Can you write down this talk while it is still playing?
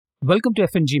Welcome to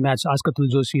FNG Match Ask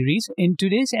Atul series. In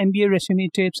today's MBA resume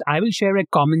tips, I will share a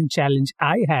common challenge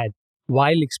I had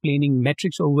while explaining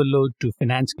metrics overload to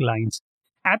finance clients.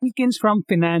 Applicants from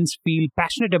finance feel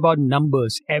passionate about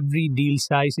numbers. Every deal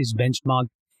size is benchmarked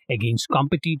against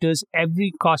competitors.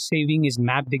 Every cost saving is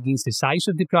mapped against the size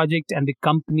of the project and the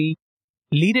company.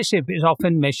 Leadership is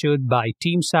often measured by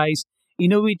team size.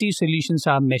 Innovative solutions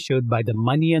are measured by the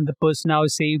money and the person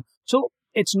hours saved. So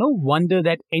it's no wonder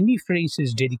that any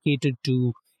phrases dedicated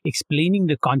to explaining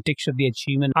the context of the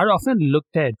achievement are often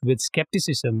looked at with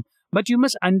skepticism. But you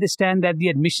must understand that the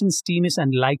admissions team is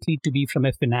unlikely to be from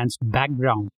a finance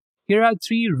background. Here are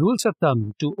three rules of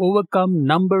thumb to overcome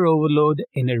number overload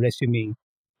in a resume.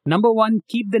 Number one,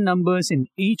 keep the numbers in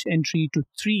each entry to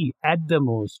three at the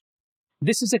most.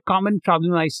 This is a common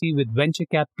problem I see with venture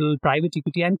capital, private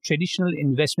equity, and traditional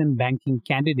investment banking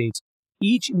candidates.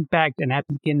 Each impact an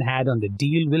applicant had on the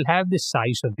deal will have the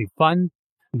size of the fund,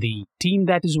 the team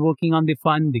that is working on the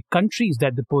fund, the countries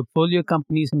that the portfolio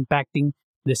company is impacting,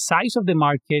 the size of the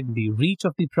market, the reach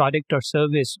of the product or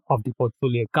service of the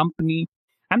portfolio company,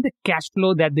 and the cash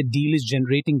flow that the deal is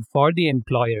generating for the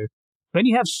employer. When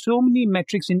you have so many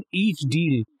metrics in each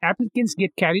deal, applicants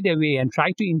get carried away and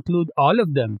try to include all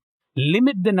of them.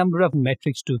 Limit the number of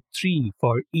metrics to three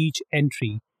for each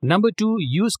entry. Number two,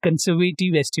 use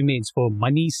conservative estimates for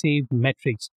money saved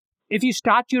metrics. If you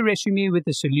start your resume with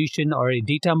a solution or a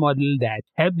data model that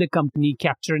helped the company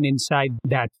capture an insight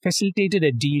that facilitated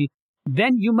a deal,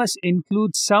 then you must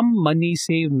include some money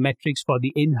saved metrics for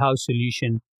the in-house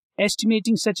solution.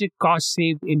 Estimating such a cost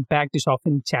saved impact is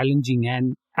often challenging,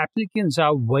 and applicants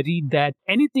are worried that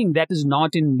anything that is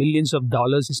not in millions of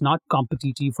dollars is not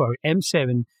competitive for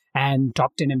M7 and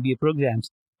top 10 MBA programs.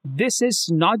 This is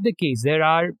not the case. There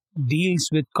are deals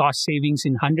with cost savings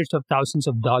in hundreds of thousands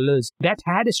of dollars that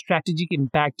had a strategic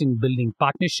impact in building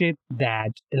partnership,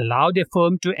 that allowed a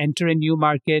firm to enter a new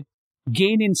market,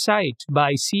 gain insight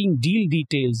by seeing deal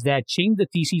details that change the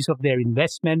thesis of their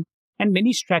investment, and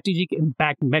many strategic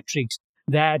impact metrics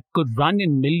that could run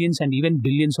in millions and even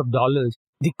billions of dollars.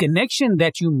 The connection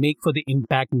that you make for the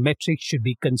impact metrics should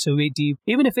be conservative,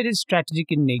 even if it is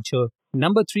strategic in nature.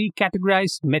 Number three,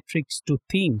 categorize metrics to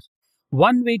themes.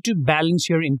 One way to balance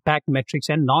your impact metrics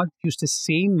and not use the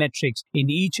same metrics in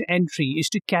each entry is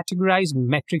to categorize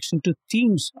metrics into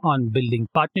themes on building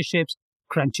partnerships,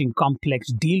 crunching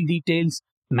complex deal details,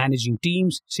 managing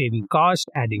teams, saving costs,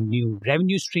 adding new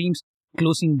revenue streams,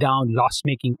 closing down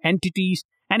loss-making entities,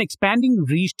 and expanding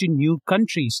reach to new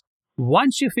countries.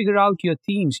 Once you figure out your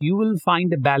themes, you will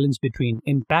find a balance between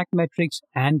impact metrics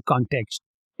and context.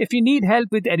 If you need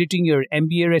help with editing your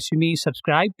MBA resume,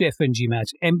 subscribe to FNG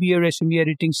Mat's MBA resume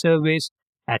editing service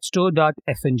at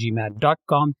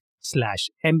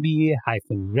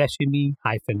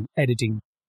store.fngmat.com/MBA-resume-editing.